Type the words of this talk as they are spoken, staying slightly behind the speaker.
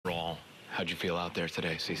How'd you feel out there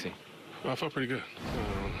today, CC? I felt pretty good.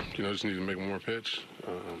 Just need to make one more pitch,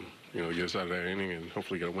 get us out of that inning and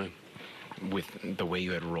hopefully get a win. With the way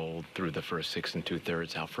you had rolled through the first 6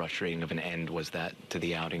 2/3, how frustrating of an end was that to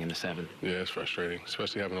the outing in the 7th? Yeah, it's frustrating,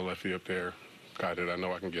 especially having a lefty up there, guy that I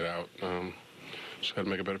know I can get out. Just got to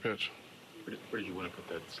make a better pitch. Where did you want to put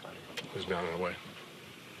that slider? It's down and away.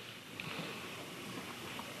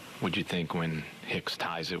 What'd you think when Hicks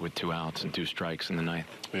ties it with 2 outs and 2 strikes in the 9th?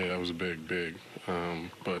 Yeah, that was a big.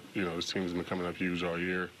 But, this team's been coming up huge all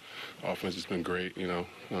year. Offense has been great,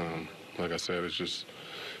 Like I said, it's just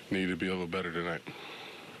needed to be a little better tonight.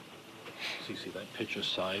 CC, that pitch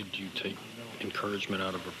aside, do you take encouragement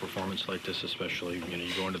out of a performance like this, especially,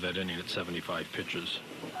 you go into that inning at 75 pitches?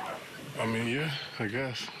 I mean, yeah, I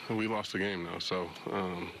guess. We lost the game, though, so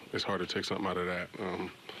it's hard to take something out of that.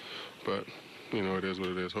 But, it is what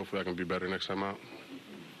it is. Hopefully I can be better next time out.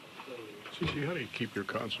 CC, how do you keep your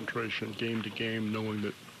concentration game to game, knowing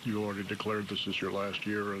that you already declared this is your last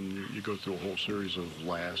year and you go through a whole series of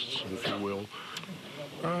lasts, if you will?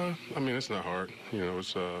 It's not hard.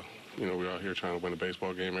 We're out here trying to win a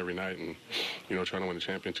baseball game every night and, trying to win the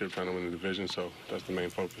championship, trying to win the division, so that's the main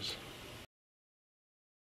focus.